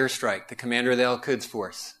U.S. airstrike. The commander of the Al-Quds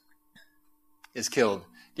Force is killed.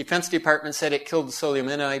 Defense Department said it killed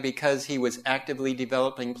Soleimani because he was actively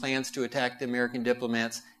developing plans to attack the American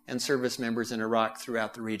diplomats and service members in Iraq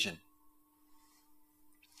throughout the region.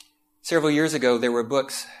 Several years ago, there were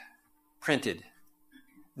books printed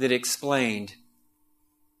that explained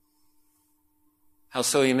how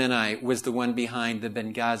Soleimani was the one behind the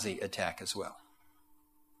Benghazi attack as well.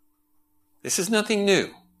 This is nothing new.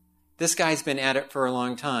 This guy's been at it for a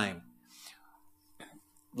long time.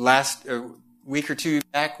 Last week or two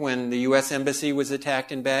back when the U.S. Embassy was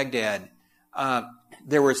attacked in Baghdad,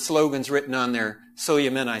 there were slogans written on there,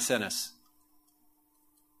 Soleimani sent us.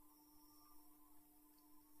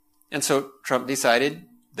 And so Trump decided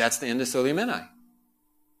that's the end of Soleimani.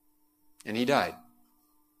 And he died.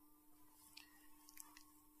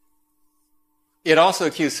 It also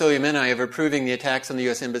accused Soleimani of approving the attacks on the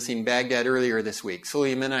U.S. Embassy in Baghdad earlier this week.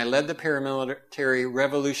 Soleimani led the paramilitary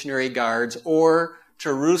Revolutionary Guards, or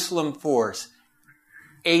Jerusalem Force.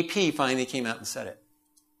 AP finally came out and said it.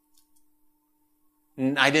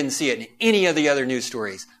 I didn't see it in any of the other news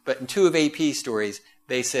stories, but in two of AP's stories,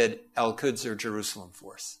 they said Al-Quds or Jerusalem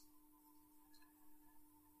Force.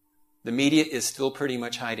 The media is still pretty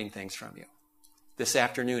much hiding things from you. This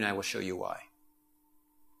afternoon, I will show you why.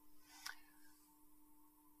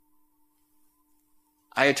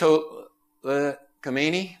 Ayatollah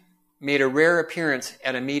Khamenei made a rare appearance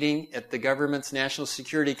at a meeting at the government's National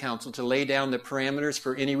Security Council to lay down the parameters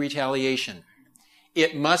for any retaliation.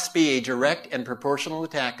 It must be a direct and proportional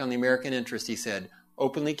attack on the American interest, he said,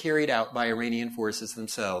 openly carried out by Iranian forces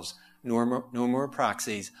themselves. No more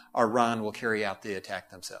proxies. Iran will carry out the attack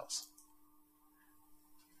themselves.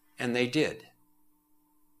 And they did.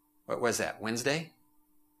 What was that, Wednesday?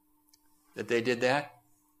 That they did that?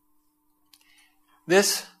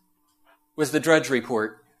 This was the Drudge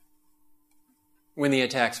Report when the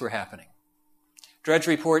attacks were happening. Drudge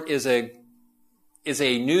Report is a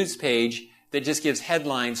news page that just gives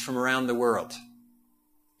headlines from around the world.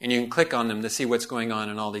 And you can click on them to see what's going on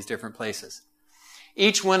in all these different places.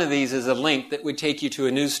 Each one of these is a link that would take you to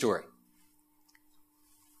a news story.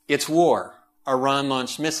 It's war. Iran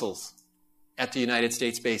launched missiles at the United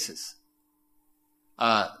States bases.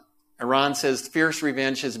 Iran says fierce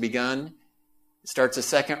revenge has begun. It starts a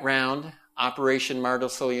second round, Operation Martyr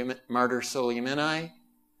Soleimani,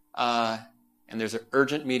 and there's an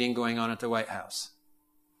urgent meeting going on at the White House.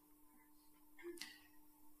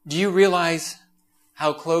 Do you realize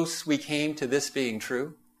how close we came to this being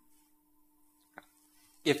true?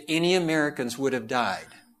 If any Americans would have died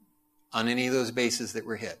on any of those bases that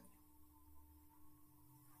were hit,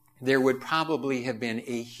 there would probably have been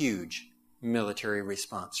a huge military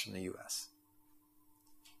response from the U.S.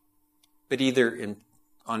 But either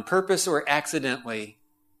on purpose or accidentally,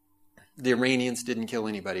 the Iranians didn't kill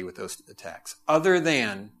anybody with those attacks, other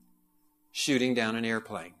than shooting down an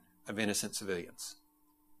airplane of innocent civilians.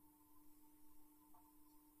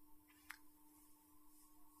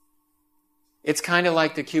 It's kind of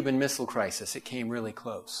like the Cuban Missile Crisis. It came really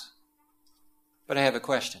close. But I have a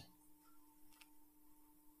question.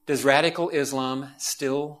 Does radical Islam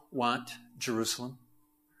still want Jerusalem?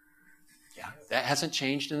 Yeah, that hasn't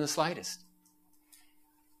changed in the slightest.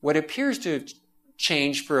 What appears to have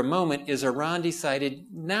changed for a moment is Iran decided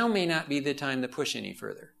now may not be the time to push any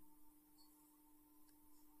further.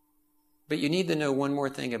 But you need to know one more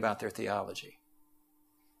thing about their theology.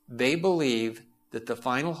 They believe that the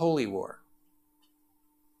final holy war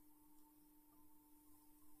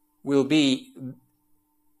will be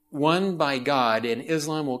won by God and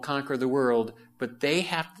Islam will conquer the world, but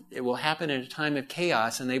it will happen in a time of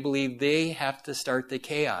chaos, and they believe they have to start the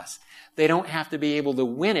chaos. They don't have to be able to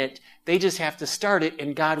win it, they just have to start it,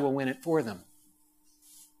 and God will win it for them.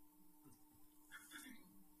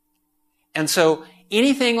 And so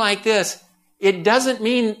anything like this, it doesn't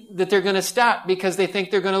mean that they're going to stop because they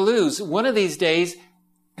think they're going to lose. One of these days,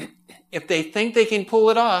 if they think they can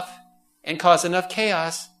pull it off and cause enough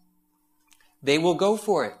chaos, they will go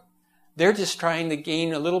for it. They're just trying to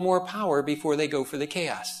gain a little more power before they go for the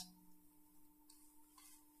chaos.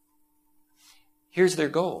 Here's their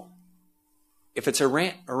goal. If it's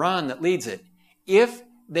Iran that leads it, if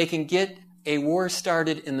they can get a war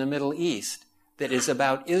started in the Middle East that is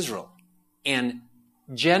about Israel and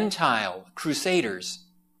Gentile crusaders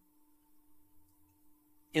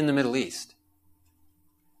in the Middle East,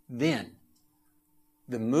 then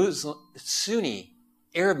the Sunni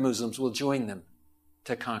Arab Muslims will join them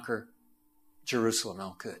to conquer Jerusalem,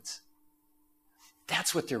 Al-Quds.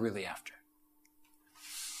 That's what they're really after.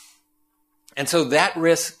 And so that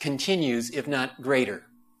risk continues, if not greater.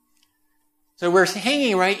 So we're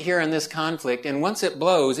hanging right here on this conflict, and once it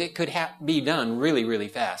blows, it could be done really, really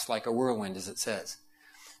fast, like a whirlwind, as it says.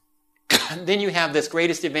 Then you have this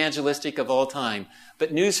greatest evangelistic of all time.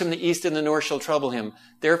 But news from the east and the north shall trouble him.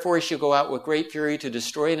 Therefore he shall go out with great fury to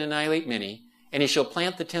destroy and annihilate many. And he shall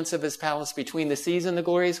plant the tents of his palace between the seas and the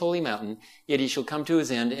glorious holy mountain. Yet he shall come to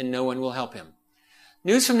his end, and no one will help him.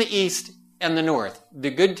 News from the east and the north.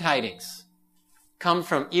 The good tidings come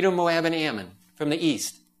from Edom, Moab, and Ammon, from the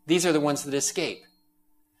east. These are the ones that escape.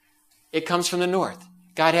 It comes from the north.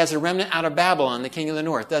 God has a remnant out of Babylon, the king of the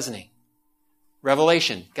north, doesn't he?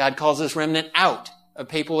 Revelation, God calls this remnant out of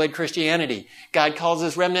papal-led Christianity. God calls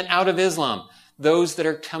this remnant out of Islam, those that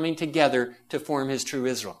are coming together to form his true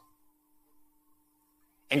Israel.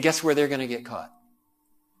 And guess where they're going to get caught?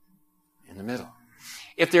 In the middle.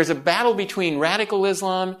 If there's a battle between radical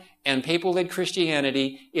Islam and papal-led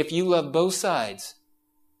Christianity, if you love both sides,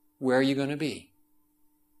 where are you going to be?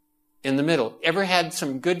 In the middle. Ever had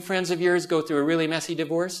some good friends of yours go through a really messy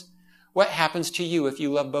divorce? What happens to you if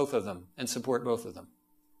you love both of them and support both of them?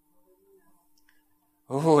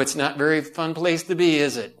 Oh, it's not a very fun place to be,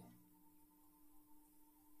 is it?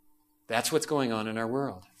 That's what's going on in our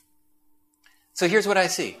world. So here's what I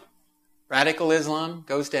see. Radical Islam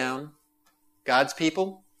goes down. God's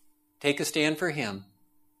people take a stand for him.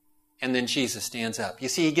 And then Jesus stands up. You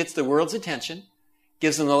see, he gets the world's attention,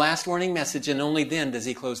 gives them the last warning message, and only then does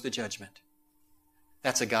he close the judgment.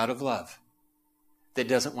 That's a God of love that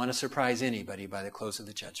doesn't want to surprise anybody by the close of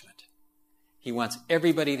the judgment. He wants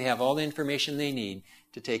everybody to have all the information they need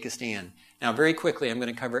to take a stand. Now, very quickly, I'm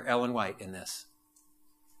going to cover Ellen White in this.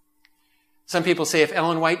 Some people say if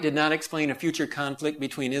Ellen White did not explain a future conflict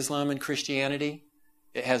between Islam and Christianity,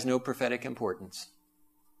 it has no prophetic importance.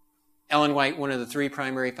 Ellen White, one of the three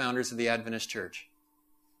primary founders of the Adventist Church.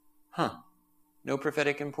 No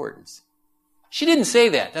prophetic importance. She didn't say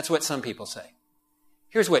that. That's what some people say.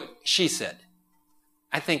 Here's what she said.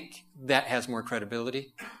 I think that has more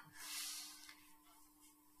credibility.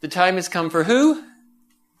 The time has come for who?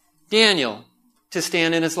 Daniel to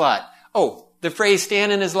stand in his lot. Oh, the phrase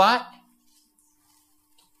stand in his lot?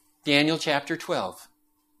 Daniel chapter 12.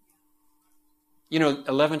 You know,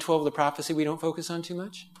 11, 12, the prophecy we don't focus on too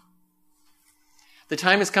much? The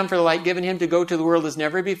time has come for the light given him to go to the world as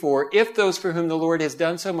never before. If those for whom the Lord has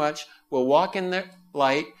done so much will walk in the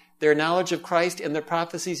light, their knowledge of Christ and the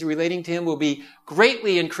prophecies relating to him will be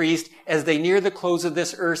greatly increased as they near the close of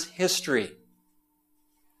this earth's history.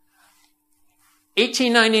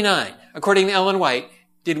 1899, according to Ellen White,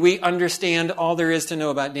 did we understand all there is to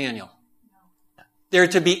know about Daniel? No. There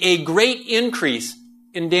to be a great increase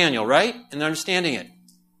in Daniel, right? In understanding it.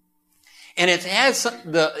 And it has,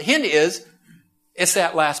 the hint is, it's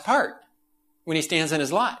that last part when he stands in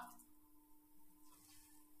his lot.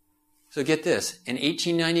 So get this. In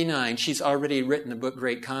 1899, she's already written the book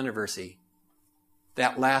Great Controversy.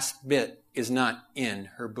 That last bit is not in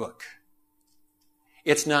her book.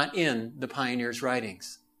 It's not in the pioneer's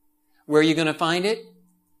writings. Where are you going to find it?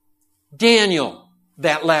 Daniel,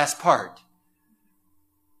 that last part.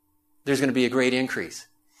 There's going to be a great increase.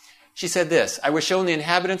 She said this, I was shown the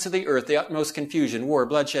inhabitants of the earth, the utmost confusion, war,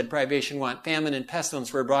 bloodshed, privation, want, famine, and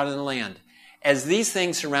pestilence were brought in the land. As these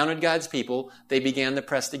things surrounded God's people, they began to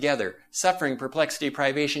press together. Suffering, perplexity,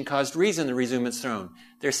 privation caused reason to resume its throne.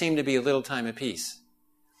 There seemed to be a little time of peace.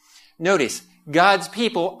 Notice, God's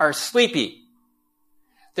people are sleepy.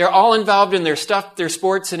 They're all involved in their stuff, their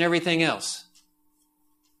sports, and everything else.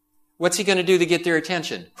 What's he going to do to get their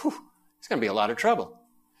attention? It's going to be a lot of trouble.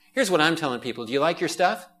 Here's what I'm telling people. Do you like your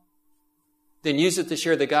stuff? Then use it to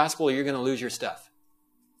share the gospel or you're going to lose your stuff.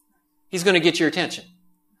 He's going to get your attention.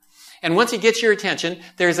 And once he gets your attention,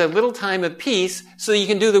 there's a little time of peace so you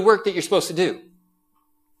can do the work that you're supposed to do.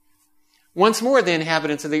 Once more, the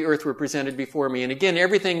inhabitants of the earth were presented before me. And again,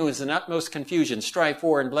 everything was in utmost confusion. Strife,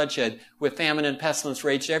 war, and bloodshed, with famine and pestilence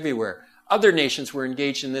raged everywhere. Other nations were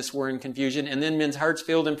engaged in this war and confusion, and then men's hearts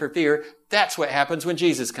filled them for fear. That's what happens when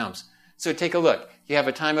Jesus comes. So take a look. You have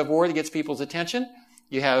a time of war that gets people's attention.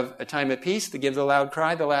 You have a time of peace to give the loud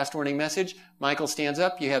cry, the last warning message. Michael stands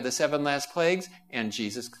up. You have the 7 last plagues, and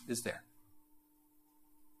Jesus is there.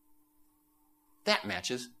 That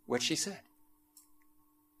matches what she said.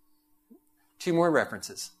 2 more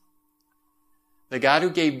references. The God who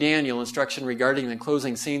gave Daniel instruction regarding the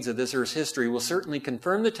closing scenes of this earth's history will certainly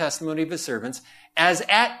confirm the testimony of his servants as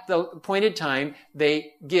at the appointed time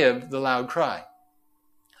they give the loud cry.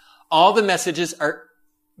 All the messages are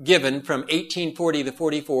given from 1840 to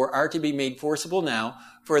 44 are to be made forcible now,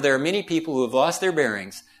 for there are many people who have lost their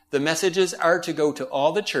bearings. The messages are to go to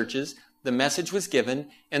all the churches. The message was given,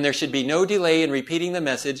 and there should be no delay in repeating the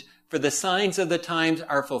message, for the signs of the times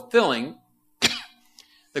are fulfilling.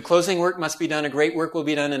 The closing work must be done. A great work will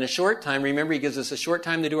be done in a short time. Remember, he gives us a short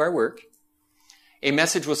time to do our work. A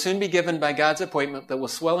message will soon be given by God's appointment that will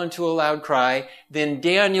swell into a loud cry. Then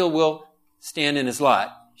Daniel will stand in his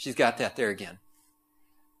lot. She's got that there again.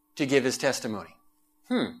 To give his testimony.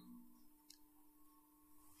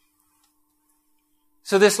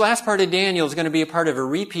 So this last part of Daniel is going to be a part of a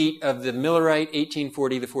repeat of the Millerite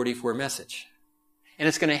 1840 to 44 message. And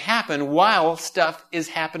it's going to happen while stuff is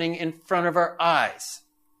happening in front of our eyes.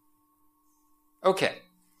 Okay,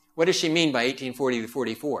 what does she mean by 1840 to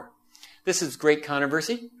 44? This is great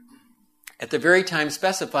controversy. At the very time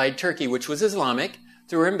specified, Turkey, which was Islamic,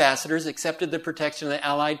 through her ambassadors, accepted the protection of the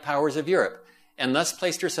Allied powers of Europe, and thus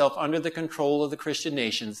placed herself under the control of the Christian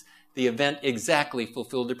nations. The event exactly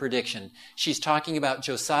fulfilled the prediction. She's talking about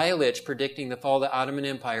Josiah Litch predicting the fall of the Ottoman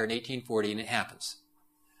Empire in 1840, and it happens.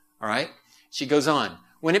 All right? She goes on.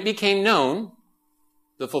 When it became known,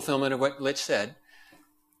 the fulfillment of what Litch said,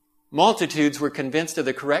 multitudes were convinced of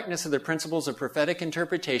the correctness of the principles of prophetic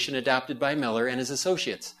interpretation adopted by Miller and his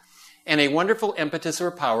associates, and a wonderful impetus or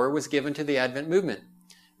power was given to the Advent movement.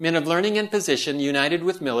 Men of learning and position united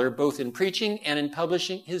with Miller both in preaching and in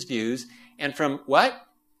publishing his views, and from what?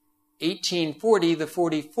 1840 to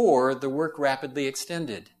 44, the work rapidly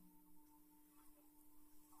extended.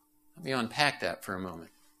 Let me unpack that for a moment.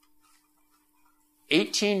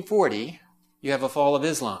 1840, you have a fall of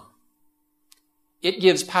Islam. It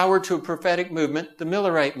gives power to a prophetic movement, the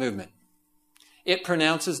Millerite movement. It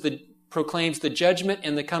proclaims the judgment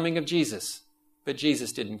and the coming of Jesus, but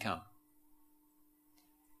Jesus didn't come.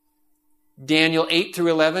 Daniel 8 through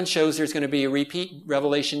 11 shows there's going to be a repeat.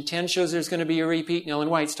 Revelation 10 shows there's going to be a repeat. And Ellen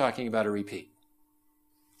White's talking about a repeat.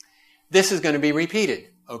 This is going to be repeated,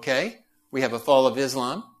 okay? We have a fall of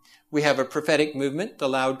Islam. We have a prophetic movement, the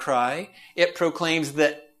loud cry. It proclaims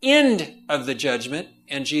the end of the judgment,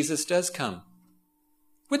 and Jesus does come.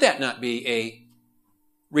 Would that not be a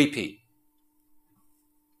repeat?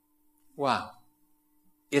 Wow.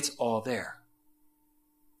 It's all there.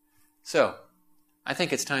 So, I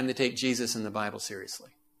think it's time to take Jesus and the Bible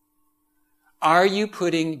seriously. Are you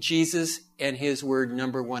putting Jesus and his word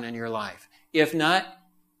number 1 in your life? If not,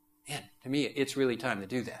 man, to me, it's really time to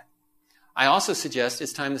do that. I also suggest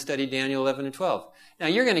it's time to study Daniel 11 and 12. Now,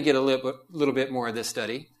 you're going to get a little bit more of this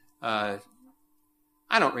study. I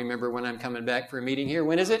don't remember when I'm coming back for a meeting here.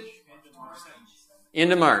 When is it?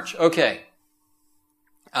 End of March. Okay.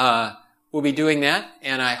 We'll be doing that,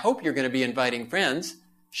 and I hope you're going to be inviting friends.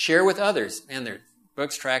 Share with others. Man, there are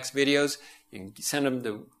books, tracts, videos. You can send them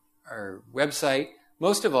to our website.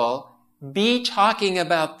 Most of all, be talking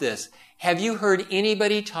about this. Have you heard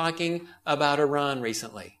anybody talking about Iran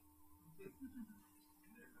recently?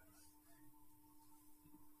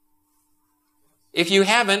 If you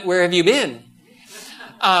haven't, where have you been?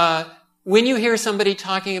 When you hear somebody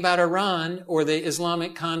talking about Iran or the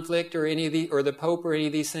Islamic conflict or or the Pope or any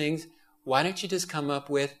of these things, why don't you just come up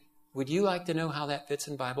with, would you like to know how that fits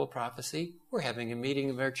in Bible prophecy? We're having a meeting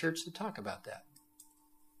of our church to talk about that.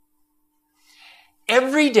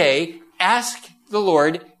 Every day, ask the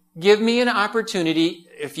Lord, give me an opportunity,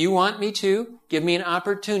 if you want me to, give me an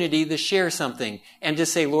opportunity to share something. And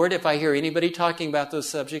just say, Lord, if I hear anybody talking about those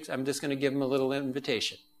subjects, I'm just going to give them a little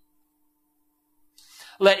invitation.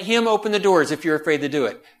 Let him open the doors if you're afraid to do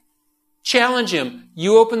it. Challenge him.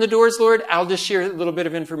 You open the doors, Lord, I'll just share a little bit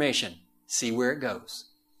of information. See where it goes.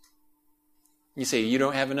 You say, you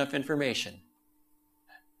don't have enough information.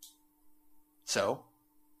 So,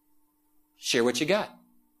 share what you got.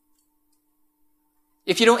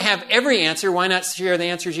 If you don't have every answer, why not share the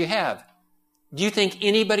answers you have? Do you think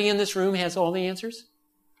anybody in this room has all the answers?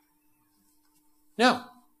 No.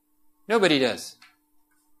 Nobody does.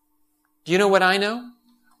 Do you know what I know?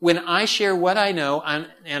 When I share what I know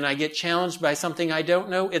and I get challenged by something I don't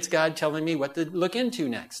know, it's God telling me what to look into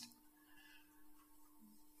next.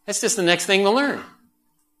 That's just the next thing to learn.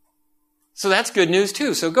 So that's good news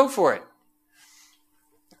too, so go for it.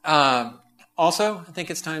 Also, I think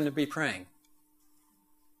it's time to be praying.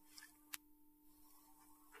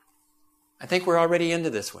 I think we're already into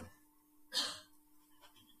this one.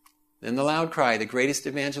 Then the loud cry, the greatest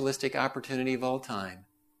evangelistic opportunity of all time,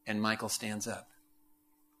 and Michael stands up.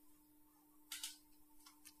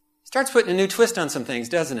 Starts putting a new twist on some things,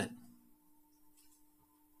 doesn't it?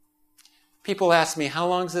 People ask me, how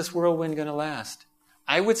long is this whirlwind going to last?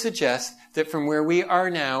 I would suggest that from where we are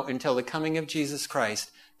now until the coming of Jesus Christ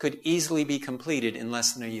could easily be completed in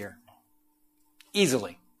less than a year.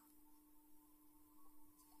 Easily.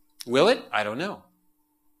 Will it? I don't know.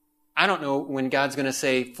 I don't know when God's going to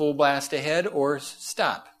say full blast ahead or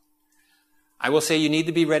stop. I will say you need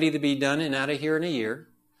to be ready to be done and out of here in a year.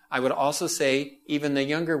 I would also say even the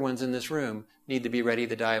younger ones in this room need to be ready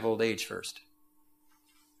to die of old age first.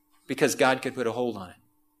 Because God could put a hold on it.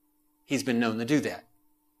 He's been known to do that.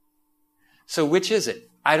 So which is it?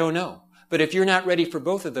 I don't know. But if you're not ready for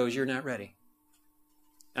both of those, you're not ready.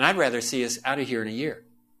 And I'd rather see us out of here in a year.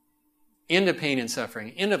 End of pain and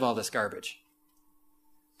suffering. End of all this garbage.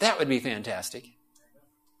 That would be fantastic.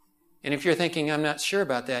 And if you're thinking, I'm not sure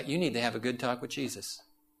about that, you need to have a good talk with Jesus.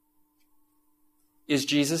 Is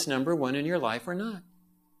Jesus number one in your life or not?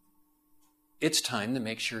 It's time to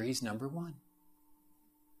make sure he's number one.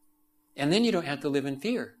 And then you don't have to live in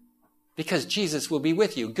fear because Jesus will be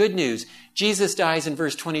with you. Good news. Jesus dies in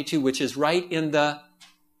verse 22, which is right in the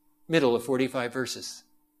middle of 45 verses.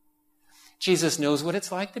 Jesus knows what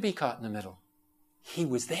it's like to be caught in the middle. He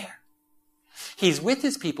was there. He's with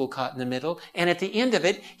his people caught in the middle, and at the end of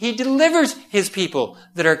it, he delivers his people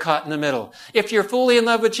that are caught in the middle. If you're fully in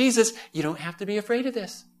love with Jesus, you don't have to be afraid of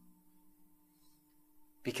this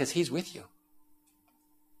because he's with you.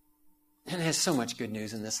 And there's so much good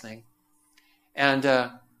news in this thing. And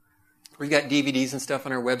we've got DVDs and stuff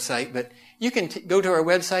on our website, but you can go to our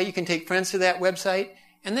website, you can take friends to that website,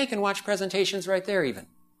 and they can watch presentations right there even.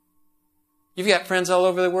 You've got friends all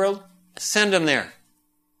over the world, send them there.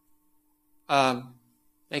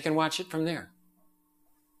 They can watch it from there.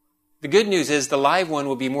 The good news is the live one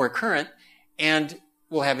will be more current and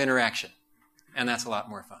we'll have interaction. And that's a lot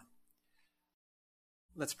more fun.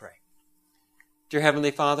 Let's pray. Dear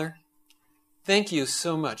Heavenly Father, thank you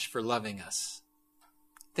so much for loving us.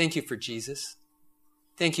 Thank you for Jesus.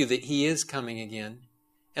 Thank you that he is coming again.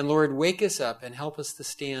 And Lord, wake us up and help us to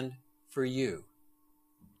stand for you.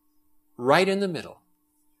 Right in the middle.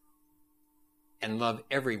 And love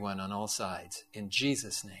everyone on all sides. In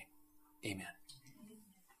Jesus' name, amen.